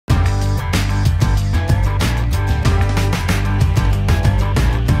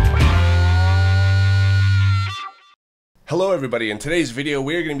Hello everybody, in today's video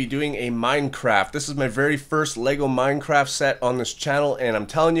we are going to be doing a Minecraft. This is my very first LEGO Minecraft set on this channel, and I'm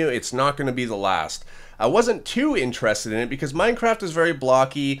telling you, it's not going to be the last. I wasn't too interested in it because Minecraft is very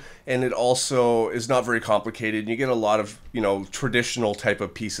blocky and it also is not very complicated. You get a lot of, traditional type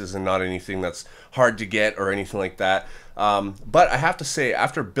of pieces and not anything that's hard to get or anything like that. But I have to say,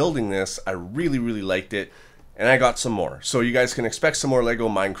 after building this, I really liked it, and I got some more. So you guys can expect some more LEGO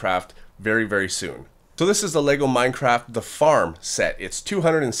Minecraft very soon. So this is the LEGO Minecraft The Farm set. It's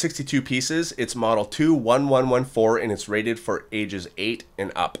 262 pieces, it's model 21114, and it's rated for ages 8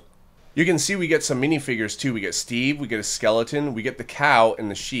 and up. You can see we get some minifigures too. We get Steve, we get a skeleton, we get the cow and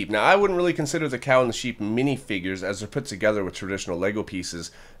the sheep. Now I wouldn't really consider the cow and the sheep minifigures as they're put together with traditional LEGO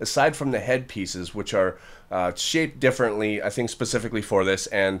pieces, aside from the head pieces, which are shaped differently, I think specifically for this,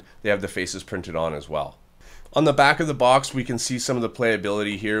 and they have the faces printed on as well. On the back of the box, we can see some of the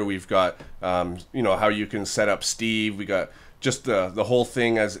playability here. We've got, how you can set up Steve. We got just the whole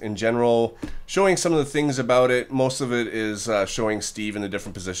thing as in general, showing some of the things about it. Most of it is showing Steve in the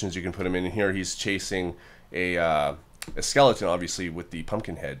different positions you can put him in. Here he's chasing a skeleton, obviously, with the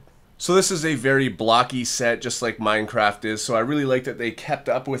pumpkin head. So this is a very blocky set, just like Minecraft is. So I really like that they kept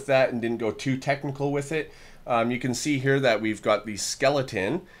up with that and didn't go too technical with it. You can see here that we've got the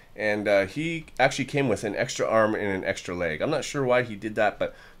skeleton, and he actually came with an extra arm and an extra leg. I'm not sure why he did that,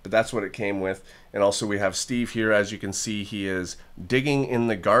 but that's what it came with. And also we have Steve here. As you can see, he is digging in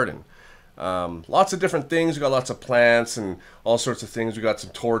the garden. Lots of different things. We got lots of plants and all sorts of things. We got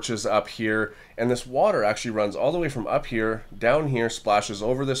some torches up here, and this water actually runs all the way from up here down here, splashes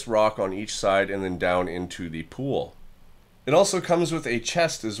over this rock on each side, and then down into the pool. It also comes with a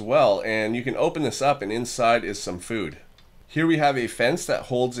chest as well, and you can open this up, and inside is some food. Here we have a fence that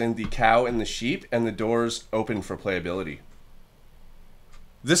holds in the cow and the sheep, and the doors open for playability.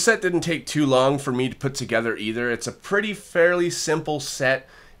 This set didn't take too long for me to put together either. It's a fairly simple set.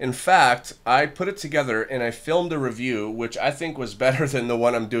 In fact, I put it together and I filmed a review, which I think was better than the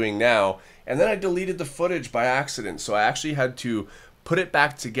one I'm doing now, and then I deleted the footage by accident, so I actually had to put it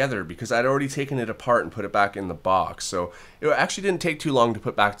back together because I'd already taken it apart and put it back in the box. So it actually didn't take too long to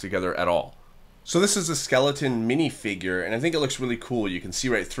put back together at all. So this is a skeleton minifigure, and I think it looks really cool. You can see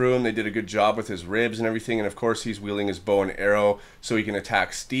right through him. They did a good job with his ribs and everything, and of course he's wielding his bow and arrow so he can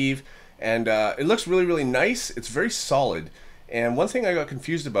attack Steve. And it looks really nice. It's very solid. And one thing I got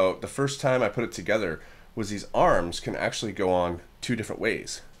confused about the first time I put it together was these arms can actually go on two different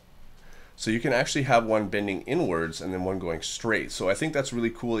ways. So you can actually have one bending inwards and then one going straight. So I think that's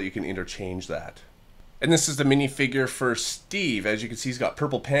really cool that you can interchange that. And this is the minifigure for Steve. As you can see, he's got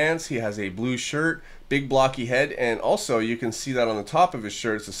purple pants, he has a blue shirt, big blocky head, and also you can see that on the top of his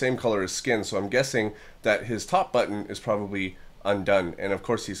shirt, it's the same color as skin, so I'm guessing that his top button is probably undone, and of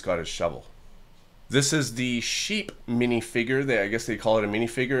course he's got his shovel. This is the sheep minifigure. I guess they call it a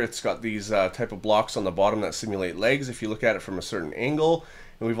minifigure. It's got these type of blocks on the bottom that simulate legs if you look at it from a certain angle,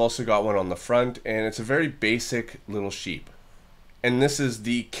 and we've also got one on the front, and it's a very basic little sheep. And this is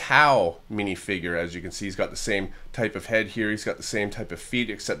the cow minifigure. As you can see, he's got the same type of head here. He's got the same type of feet,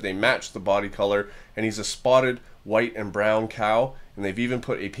 except they match the body color. And he's a spotted white and brown cow. And they've even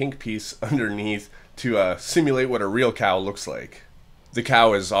put a pink piece underneath to simulate what a real cow looks like. The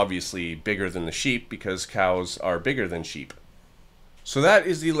cow is obviously bigger than the sheep because cows are bigger than sheep. So that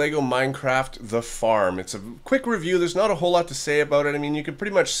is the LEGO Minecraft The Farm. It's a quick review. There's not a whole lot to say about it. I mean, you can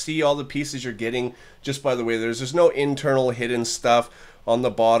pretty much see all the pieces you're getting just by the way. There's no internal hidden stuff on the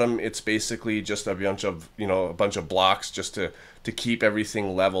bottom. It's basically just a bunch of blocks just to keep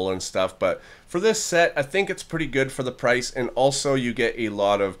everything level and stuff. But for this set, I think it's pretty good for the price, and also you get a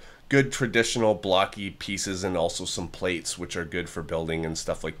lot of good traditional blocky pieces and also some plates, which are good for building and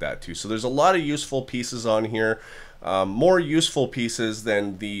stuff like that too. So there's a lot of useful pieces on here. More useful pieces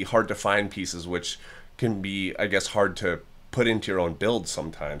than the hard to find pieces, which can be, I guess, hard to put into your own build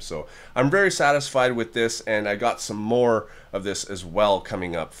sometimes. So I'm very satisfied with this, and I got some more of this as well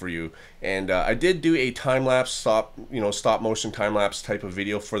coming up for you. And I did do a time-lapse stop motion time-lapse type of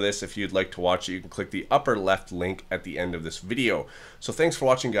video for this. If you'd like to watch it, you can click the upper left link at the end of this video. So thanks for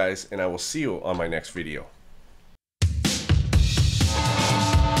watching, guys, and I will see you on my next video.